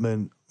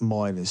Dortmund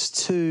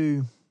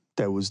 -2.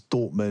 There was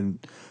Dortmund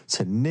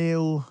to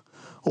nil.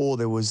 or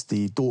there was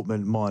the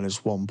Dortmund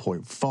minus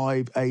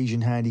 1.5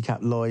 Asian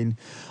handicap line.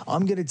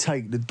 I'm going to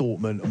take the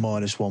Dortmund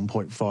minus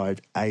 1.5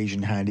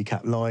 Asian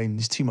handicap line.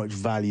 There's too much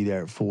value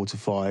there at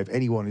 4-5.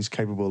 Anyone is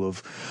capable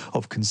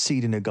of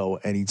conceding a goal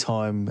at any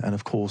time. And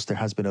of course, there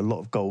has been a lot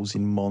of goals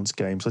in Mons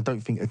games. I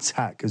don't think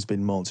attack has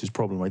been Mons'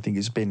 problem. I think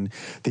it's been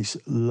this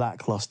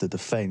lackluster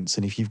defence.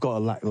 And if you've got a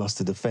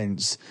lackluster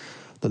defence,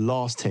 the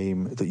last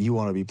team that you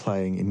want to be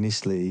playing in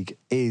this league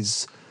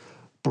is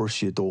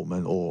Borussia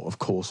Dortmund, or of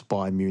course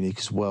Bayern Munich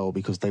as well,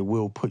 because they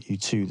will put you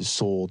to the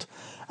sword.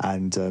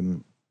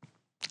 And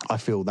I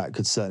feel that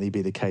could certainly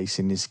be the case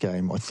in this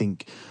game. I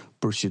think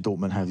Borussia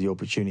Dortmund have the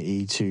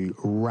opportunity to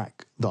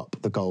rack up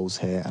the goals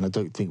here, and I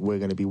don't think we're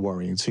going to be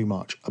worrying too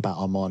much about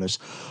our minus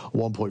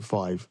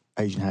 1.5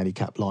 Asian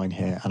handicap line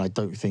here. And I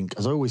don't think,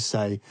 as I always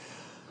say,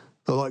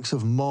 the likes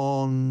of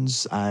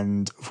Mons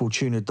and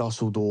Fortuna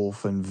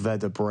Dusseldorf and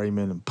Werder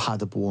Bremen and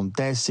Paderborn,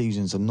 their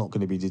seasons are not going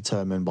to be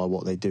determined by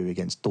what they do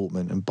against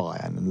Dortmund and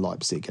Bayern and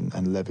Leipzig and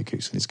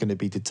Leverkusen. It's going to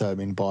be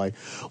determined by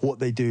what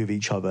they do with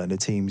each other and the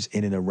teams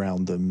in and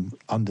around them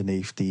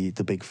underneath the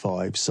big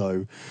five.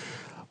 So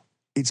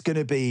it's going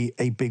to be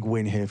a big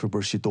win here for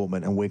Borussia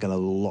Dortmund, and we're going to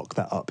lock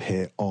that up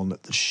here on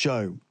the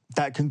show.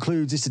 That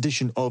concludes this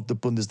edition of the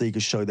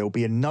Bundesliga show. There will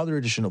be another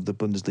edition of the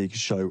Bundesliga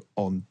show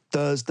on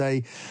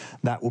Thursday.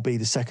 That will be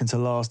the second to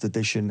last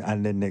edition.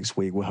 And then next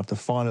week, we'll have the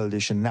final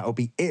edition. That will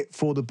be it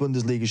for the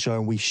Bundesliga show.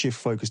 And we shift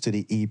focus to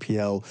the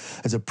EPL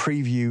as a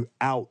preview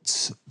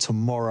out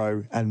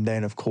tomorrow. And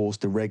then, of course,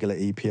 the regular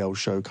EPL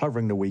show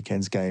covering the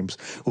weekend's games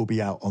will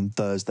be out on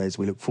Thursdays.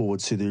 We look forward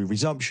to the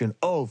resumption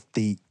of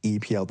the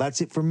EPL. That's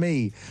it from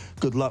me.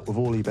 Good luck with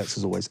all your bets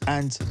as always.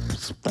 And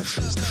thanks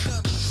for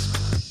listening.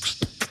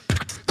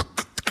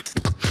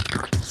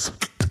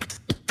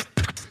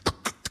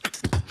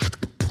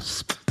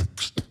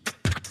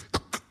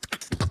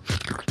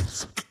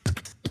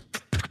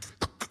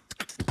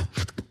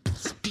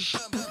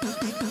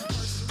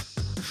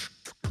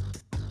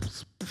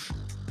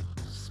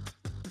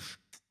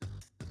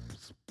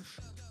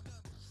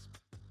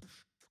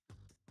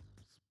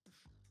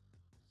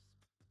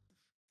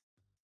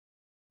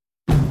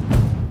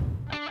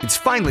 It's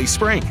finally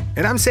spring,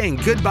 and I'm saying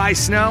goodbye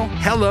snow,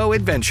 hello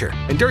adventure.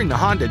 And during the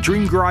Honda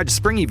Dream Garage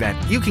Spring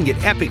Event, you can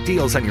get epic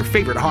deals on your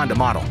favorite Honda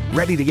model.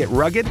 Ready to get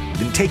rugged?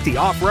 Then take the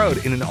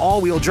off-road in an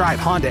all-wheel drive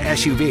Honda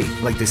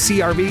SUV, like the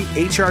CR-V,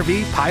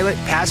 HR-V, Pilot,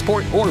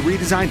 Passport, or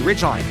redesigned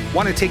Ridgeline.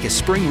 Want to take a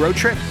spring road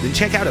trip? Then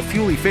check out a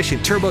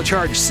fuel-efficient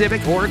turbocharged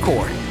Civic or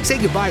Accord. Say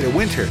goodbye to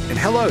winter and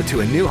hello to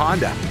a new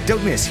Honda.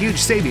 Don't miss huge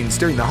savings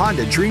during the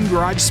Honda Dream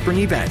Garage Spring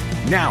Event,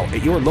 now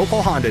at your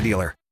local Honda dealer.